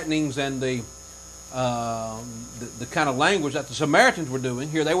the threatenings and the kind of language that the Samaritans were doing.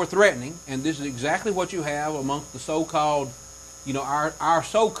 Here they were threatening, and this is exactly what you have amongst the so-called, our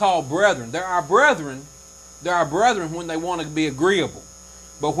so-called brethren. They're our brethren. They're our brethren when they want to be agreeable.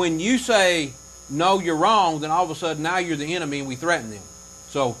 But when you say, no, you're wrong, then all of a sudden now you're the enemy and we threaten them.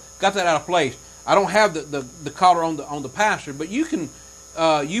 So, got that out of place. I don't have the collar on the pastor, but you can,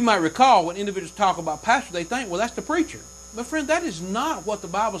 you might recall when individuals talk about pastor, they think, well, that's the preacher. But friend, that is not what the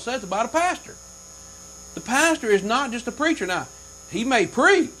Bible says about a pastor. The pastor is not just a preacher. Now, he may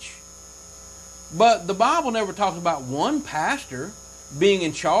preach, but the Bible never talks about one pastor being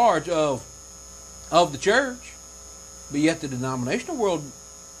in charge of the church. But yet the denominational world,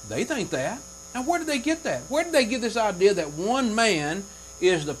 they think that. Now, where did they get that? Where did they get this idea that one man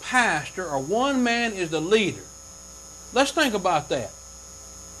is the pastor or one man is the leader? Let's think about that.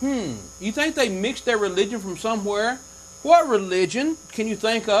 You think they mixed their religion from somewhere? What religion can you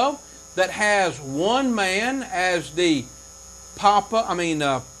think of that has one man as the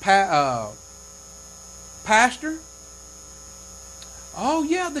pastor? Oh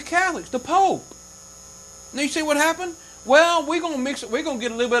yeah, the Catholics, the Pope. Now you see what happened? Well, we're going to mix it. We're going to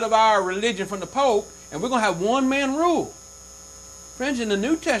get a little bit of our religion from the Pope, and we're going to have one man rule. Friends, in the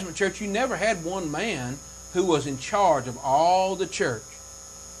New Testament church, you never had one man who was in charge of all the church.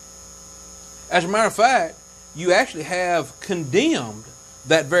 As a matter of fact, you actually have condemned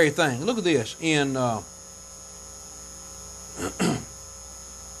that very thing. Look at this in the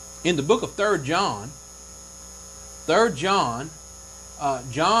book of 3 John. 3 John,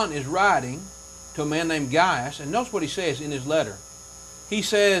 John is writing to a man named Gaius, and notice what he says in his letter. He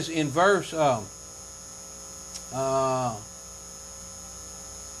says in verse 9,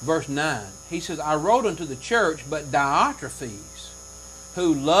 he says, I wrote unto the church, but Diotrephes,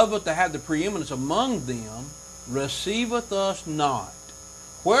 who loveth to have the preeminence among them, receiveth us not.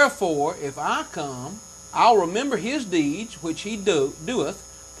 Wherefore, if I come, I'll remember his deeds which he doeth,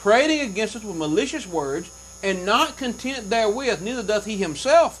 prating against us with malicious words, and not content therewith, neither doth he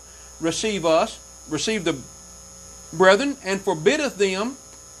himself receive the brethren, and forbiddeth them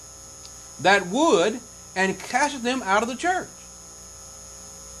that would, and casteth them out of the church.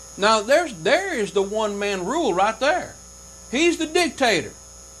 Now there is the one man rule right there. He's the dictator.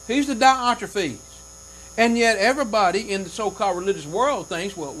 He's the Diotrephes. And yet everybody in the so-called religious world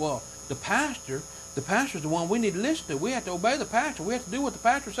thinks, well, the pastor's the one we need to listen to. We have to obey the pastor. We have to do what the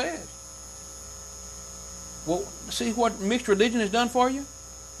pastor says. Well, see what mixed religion has done for you?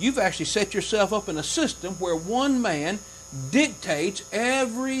 You've actually set yourself up in a system where one man dictates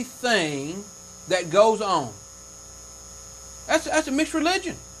everything that goes on. That's a mixed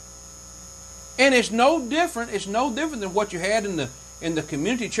religion. And it's no different than what you had in the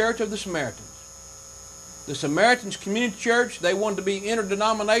community church of the Samaritans. The Samaritans community church, they wanted to be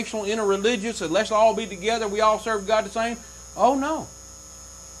interdenominational, interreligious, and let's all be together, we all serve God the same. Oh no.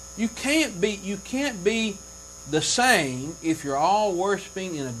 You can't be the same if you're all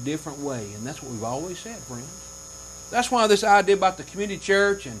worshiping in a different way. And that's what we've always said, friends. That's why this idea about the community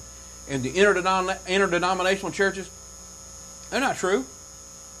church and the interdenominational churches, they're not true.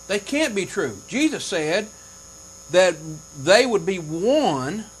 They can't be true. Jesus said that they would be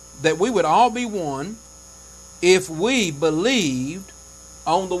one, that we would all be one if we believed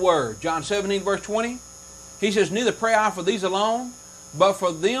on the Word. John 17 verse 20, he says, neither pray I for these alone, but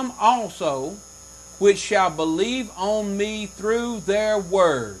for them also which shall believe on me through their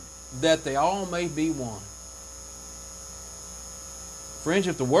word, that they all may be one. Friends,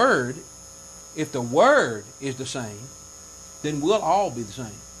 if the word is the same, then we'll all be the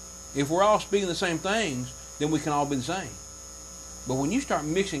same. If we're all speaking the same things, then we can all be the same. But when you start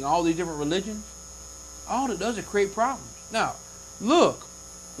mixing all these different religions, all it does is create problems. Now,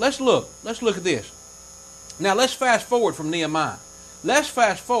 let's look at this. Now let's fast forward from Nehemiah. Let's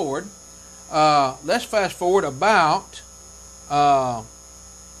fast forward about, let's fast forward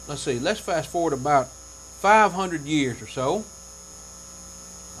about 500 years or so.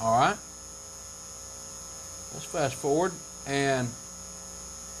 All right. Let's fast forward and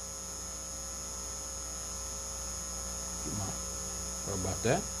sorry about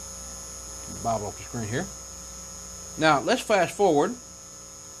that. Get the Bible off the screen here. Now let's fast forward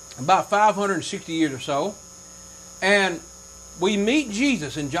about 560 years or so, and we meet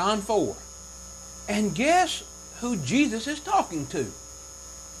Jesus in John 4. And guess who Jesus is talking to?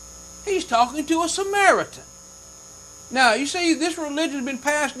 He's talking to a Samaritan. Now, you see, this religion has been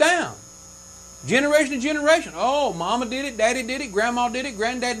passed down. Generation to generation. Oh, Mama did it, Daddy did it, Grandma did it,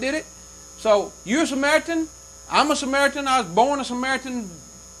 Granddad did it. So, you're a Samaritan, I'm a Samaritan, I was born a Samaritan,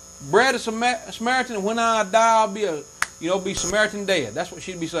 bred a Samaritan, and when I die, I'll be be Samaritan dead. That's what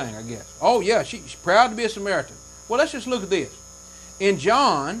she'd be saying, I guess. Oh, yeah, she's proud to be a Samaritan. Well, let's just look at this. In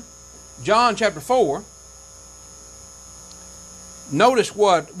John chapter 4, notice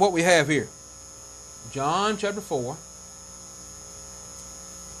what we have here. John chapter 4.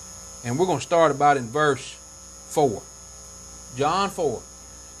 And we're going to start about in verse 4. John 4.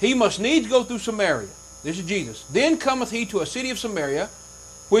 He must needs go through Samaria. This is Jesus. Then cometh he to a city of Samaria,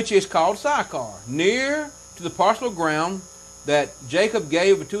 which is called Sychar, near to the parcel of ground that Jacob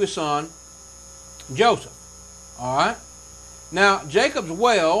gave to his son Joseph. All right. Now, Jacob's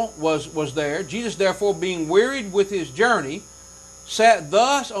well was there. Jesus, therefore, being wearied with his journey, sat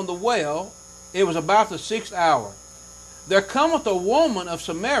thus on the well. It was about the 6th hour. There cometh a woman of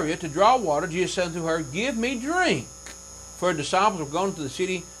Samaria to draw water. Jesus said unto her, Give me drink. For her disciples were going to the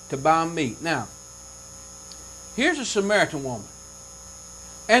city to buy meat. Now, here's a Samaritan woman.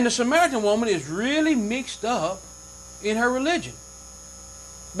 And the Samaritan woman is really mixed up in her religion,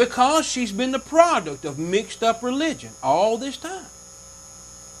 because she's been the product of mixed up religion all this time.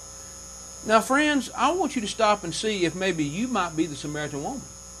 Now, friends, I want you to stop and see if maybe you might be the Samaritan woman.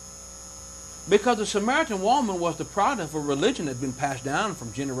 Because the Samaritan woman was the product of a religion that had been passed down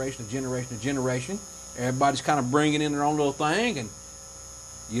from generation to generation to generation. Everybody's kind of bringing in their own little thing, and,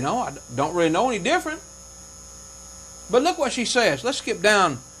 I don't really know any different. But look what she says. Let's skip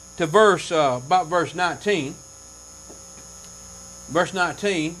down to about verse 19. Verse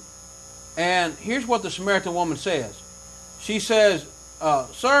 19. And here's what the Samaritan woman says. She says,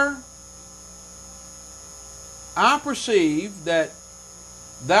 Sir, I perceive that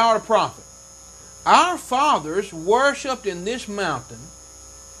thou art a prophet. Our fathers worshipped in this mountain,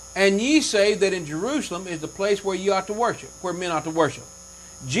 and ye say that in Jerusalem is the place where ye ought to worship, where men ought to worship.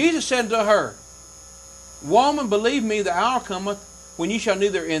 Jesus said to her, Woman, believe me, the hour cometh when ye shall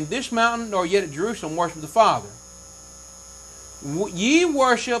neither in this mountain nor yet at Jerusalem worship the Father. Ye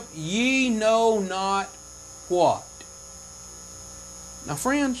worship, ye know not what. Now,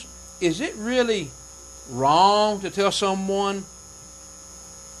 friends, is it really wrong to tell someone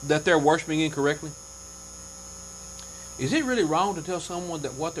that they're worshiping incorrectly? Is it really wrong to tell someone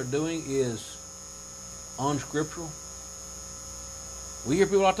that what they're doing is unscriptural? We hear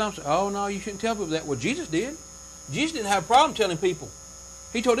people all the time say, oh, no, you shouldn't tell people that. Well, Jesus did. Jesus didn't have a problem telling people.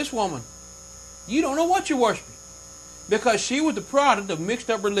 He told this woman, you don't know what you're worshiping, because she was the product of mixed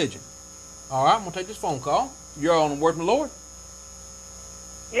up religion. All right, I'm going to take this phone call. You're on the Word from the Lord.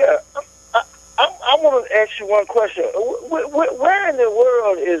 Yeah, I want to ask you one question. Where in the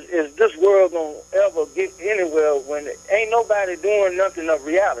world is this world going to ever get anywhere when ain't nobody doing nothing of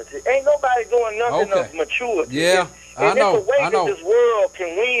reality? Ain't nobody doing nothing of maturity? Yeah, I know. It's a way that this world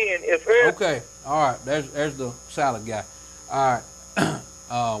can win if... Okay, all right, there's the salad guy. All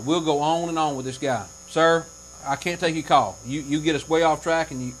right, we'll go on and on with this guy. Sir, I can't take your call. You get us way off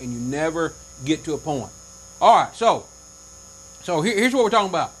track, and you never get to a point. All right, so here's what we're talking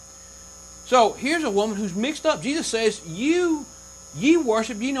about. So here's a woman who's mixed up. Jesus says, ye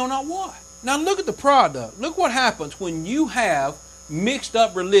worship, ye know not what. Now look at the product. Look what happens when you have mixed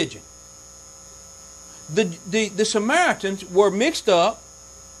up religion. The Samaritans were mixed up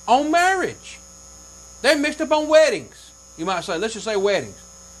on marriage. They're mixed up on weddings. You might say, let's just say weddings.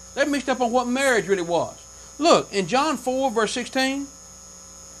 They're mixed up on what marriage really was. Look, in John 4, verse 16.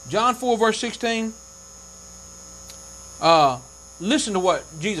 John 4, verse 16. Listen to what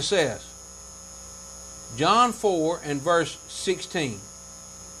Jesus says. John 4 and verse 16.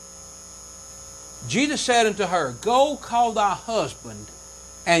 Jesus said unto her, Go call thy husband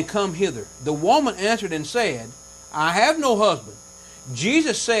and come hither. The woman answered and said, I have no husband.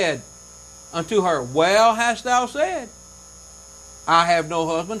 Jesus said unto her, Well hast thou said, I have no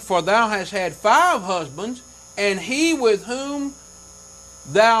husband, for thou hast had 5 husbands, and he with whom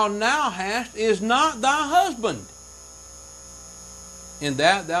thou now hast is not thy husband. In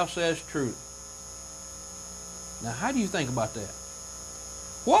that thou sayest truth. Now, how do you think about that?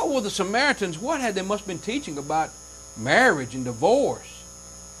 What were the Samaritans, what had they must have been teaching about marriage and divorce?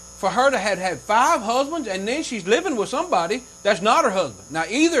 For her to have had 5 husbands and then she's living with somebody that's not her husband. Now,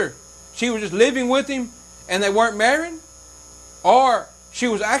 either she was just living with him and they weren't married, or she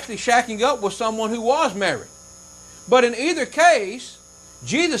was actually shacking up with someone who was married. But in either case,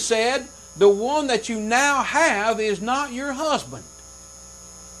 Jesus said, the one that you now have is not your husband.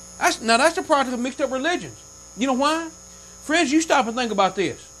 That's the product of mixed up religions. You know why? Friends, you stop and think about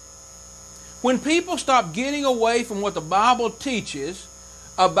this. When people stop getting away from what the Bible teaches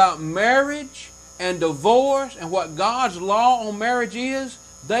about marriage and divorce and what God's law on marriage is,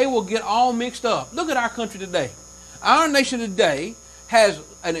 they will get all mixed up. Look at our country today. Our nation today has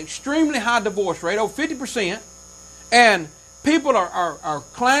an extremely high divorce rate, over 50%, and people are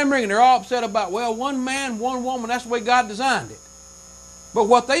clamoring and they're all upset about, well, one man, one woman, that's the way God designed it. But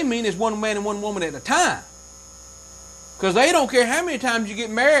what they mean is one man and one woman at a time. Because they don't care how many times you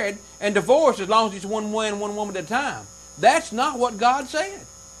get married and divorced as long as it's one man and one woman at a time. That's not what God said.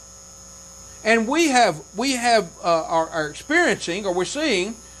 And we are experiencing, or we're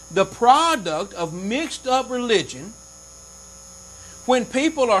seeing, the product of mixed up religion when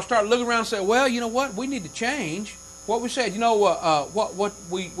people are start looking around and say, well, you know what, we need to change what we said. You know, what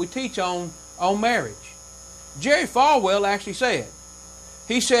we teach on marriage. Jerry Falwell actually said,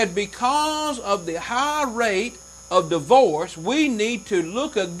 he said, because of the high rate of divorce, we need to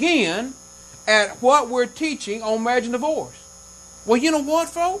look again at what we're teaching on marriage and divorce. Well, you know what,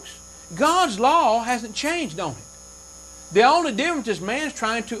 folks? God's law hasn't changed on it. The only difference is man's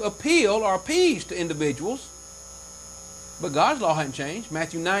trying to appeal or appease to individuals. But God's law hasn't changed.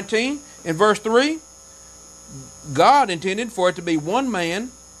 Matthew 19 and verse 3, God intended for it to be one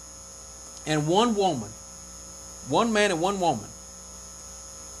man and one woman. One man and one woman.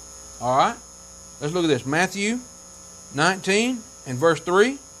 All right? Let's look at this. Matthew 19 and verse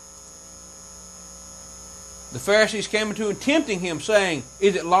 3. The Pharisees came unto him, tempting him, saying,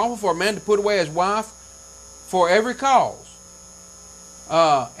 is it lawful for a man to put away his wife for every cause?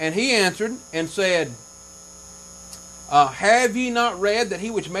 And he answered and said, have ye not read that he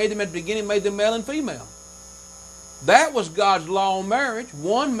which made them at the beginning made them male and female? That was God's law on marriage,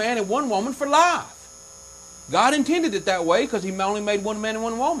 one man and one woman for life. God intended it that way because he only made one man and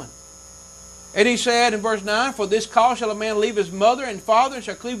one woman. And he said in verse 9, for this cause shall a man leave his mother and father and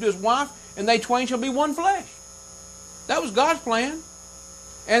shall cleave to his wife, and they twain shall be one flesh. That was God's plan.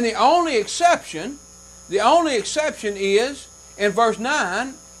 And the only exception is in verse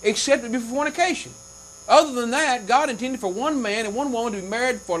 9, except it be for fornication. Other than that, God intended for one man and one woman to be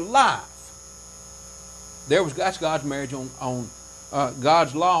married for life. That's God's marriage on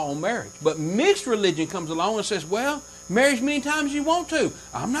God's law on marriage. But mixed religion comes along and says, well, marry as many times as you want to.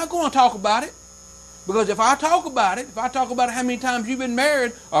 I'm not going to talk about it. Because if I talk about how many times you've been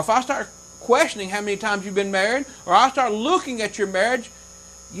married, or if I start questioning how many times you've been married, or I start looking at your marriage,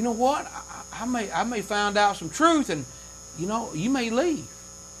 you know what? I may find out some truth, and you may leave.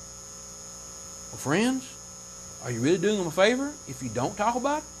 Well, friends, are you really doing them a favor if you don't talk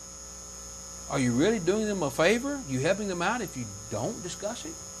about it? Are you really doing them a favor? You helping them out if you don't discuss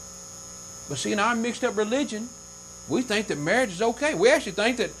it? But see, in our mixed up religion, we think that marriage is okay. We actually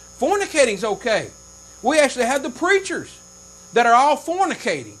think that fornicating is okay. We actually have the preachers that are all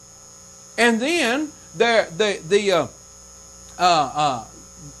fornicating. And then the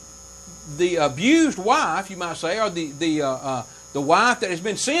abused wife, you might say, or the wife that has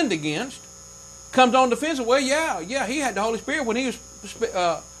been sinned against, comes on defense of, well, yeah, he had the Holy Spirit when he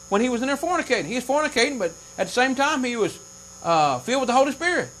was in there fornicating. He was fornicating, but at the same time he was filled with the Holy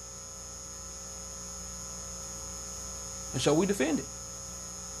Spirit. And so we defend it.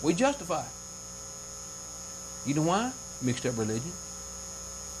 We justify it. You know why? Mixed up religion.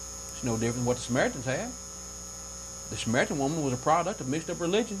 It's no different than what the Samaritans had. The Samaritan woman was a product of mixed up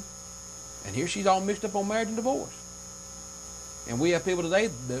religion. And here she's all mixed up on marriage and divorce. And we have people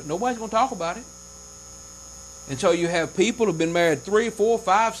today that nobody's going to talk about it. And so you have people who've been married 3, 4,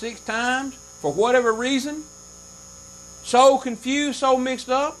 5, 6 times for whatever reason. So confused, so mixed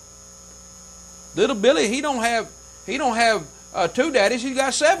up. Little Billy, he don't have 2 daddies, he's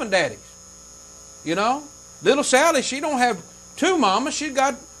got 7 daddies. You know? Little Sally, she don't have 2 mamas, she's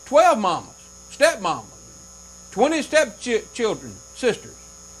got 12 mamas, stepmamas, 20 stepchildren, sisters.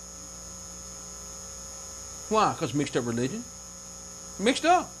 Why? Because mixed up religion. Mixed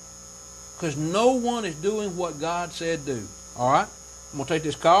up. Because no one is doing what God said do. All right? I'm going to take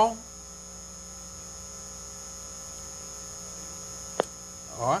this call.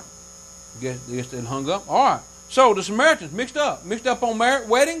 All right. Guess they hung up. All right. So the Samaritans mixed up on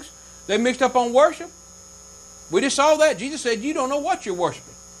weddings. They mixed up on worship. We just saw that. Jesus said, "You don't know what you're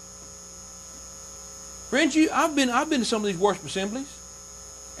worshiping." Friends, I've been to some of these worship assemblies,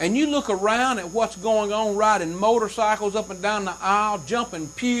 and you look around at what's going on, riding motorcycles up and down the aisle, jumping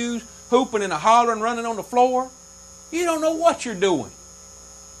pews, hooping and hollering, running on the floor. You don't know what you're doing.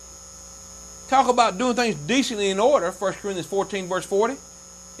 Talk about doing things decently in order, 1 Corinthians 14, verse 40.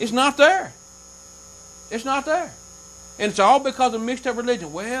 It's not there. It's not there. And it's all because of mixed up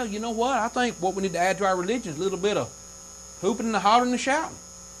religion. Well, you know what? I think what we need to add to our religion is a little bit of hooping and hollering and shouting.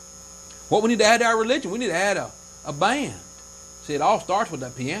 What we need to add to our religion, we need to add a band. See, it all starts with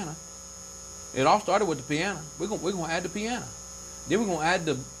that piano. It all started with the piano. We're going to add the piano. Then we're going to add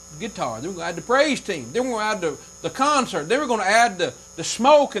the guitar. Then we're going to add the praise team. Then we're going to add the concert. Then we're going to add the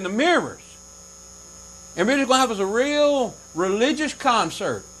smoke and the mirrors. And we're just going to have us a real religious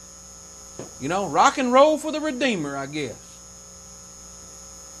concert. You know, rock and roll for the Redeemer, I guess.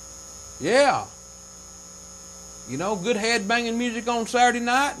 Yeah. You know, good head banging music on Saturday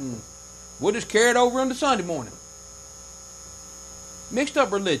night, and we'll just carry it over into Sunday morning. Mixed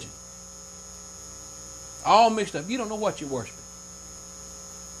up religion. All mixed up. You don't know what you're worshiping.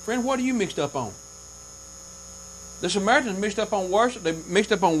 Friend, what are you mixed up on? The Samaritans mixed up on worship. They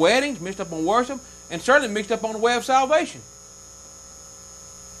mixed up on weddings, mixed up on worship, and certainly mixed up on the way of salvation.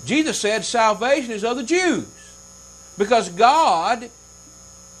 Jesus said salvation is of the Jews, because God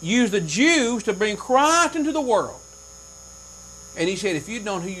used the Jews to bring Christ into the world. And he said, if you'd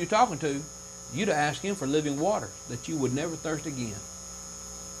known who you're talking to, you'd have asked him for living water, that you would never thirst again.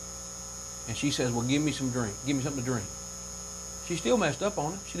 And she says, well, give me some drink. Give me something to drink. She still messed up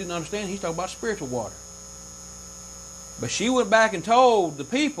on it. She didn't understand. He's talking about spiritual water. But she went back and told the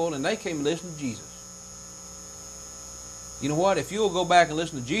people, and they came and listened to Jesus. You know what? If you'll go back and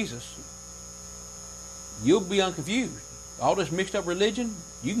listen to Jesus, you'll be unconfused. All this mixed up religion,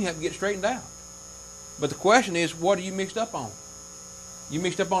 you can have to get straightened out. But the question is, what are you mixed up on? You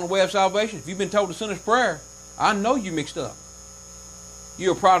mixed up on the way of salvation? If you've been told the sinner's prayer, I know you mixed up.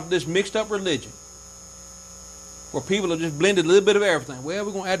 You're a product of this mixed up religion, where people have just blended a little bit of everything. Well,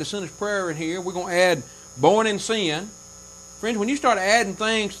 we're going to add the sinner's prayer in here. We're going to add born in sin. Friends, when you start adding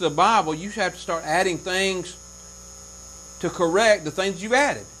things to the Bible, you have to start adding things to correct the things you've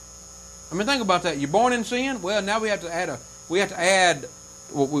added. I mean, think about that. You're born in sin. Well, now we have to add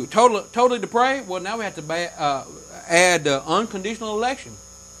totally depraved. Well, now we have to add unconditional election,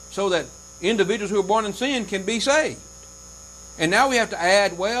 so that individuals who are born in sin can be saved. And now we have to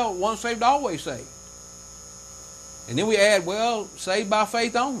add, well, once saved, always saved. And then we add, well, saved by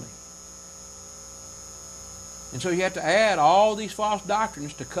faith only. And so you have to add all these false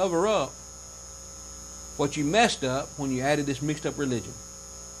doctrines to cover up what you messed up when you added this mixed up religion.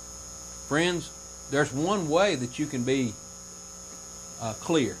 Friends, there's one way that you can be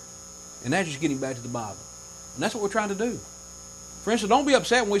clear, and that's just getting back to the Bible. And that's what we're trying to do. Friends, so don't be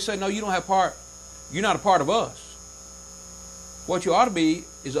upset when we say, no, you don't have part, you're not a part of us. What you ought to be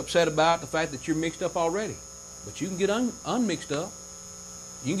is upset about the fact that you're mixed up already. But you can get unmixed up.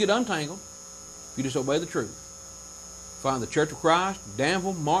 You can get untangled if you just obey the truth. Find the Church of Christ,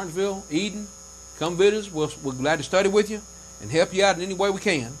 Danville, Martinsville, Eden. Come visit us. We're glad to study with you and help you out in any way we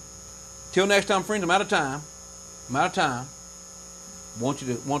can. Till next time, friends, I'm out of time. Want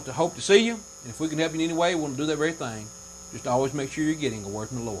to hope to see you. And if we can help you in any way, we want to do that very thing. Just always make sure you're getting a word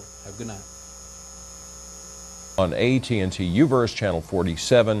from the Lord. Have a good night. On AT&T UVerse Channel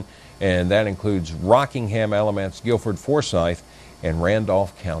 47, and that includes Rockingham, Alamance, Guilford, Forsyth, and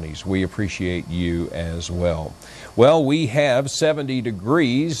Randolph counties. We appreciate you as well. Well, we have 70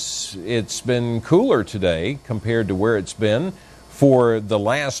 degrees. It's been cooler today compared to where it's been for the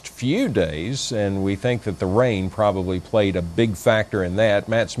last few days, and we think that the rain probably played a big factor in that.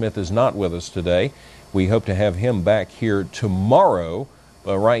 Matt Smith is not with us today. We hope to have him back here tomorrow.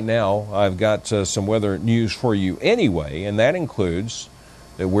 But right now, I've got some weather news for you anyway, and that includes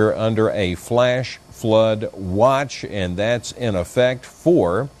that we're under a flash flood watch, and that's in effect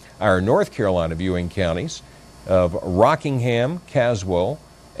for our North Carolina viewing counties of Rockingham, Caswell,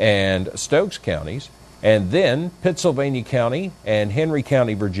 and Stokes counties, and then Pittsylvania County and Henry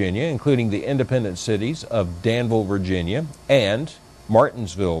County, Virginia, including the independent cities of Danville, Virginia, and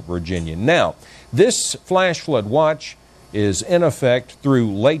Martinsville, Virginia. Now, this flash flood watch is in effect through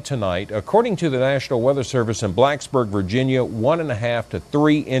late tonight. According to the National Weather Service in Blacksburg, Virginia, 1.5 to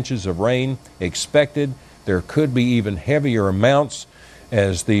 3 inches of rain expected. There could be even heavier amounts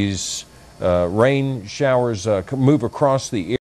as these rain showers move across the area.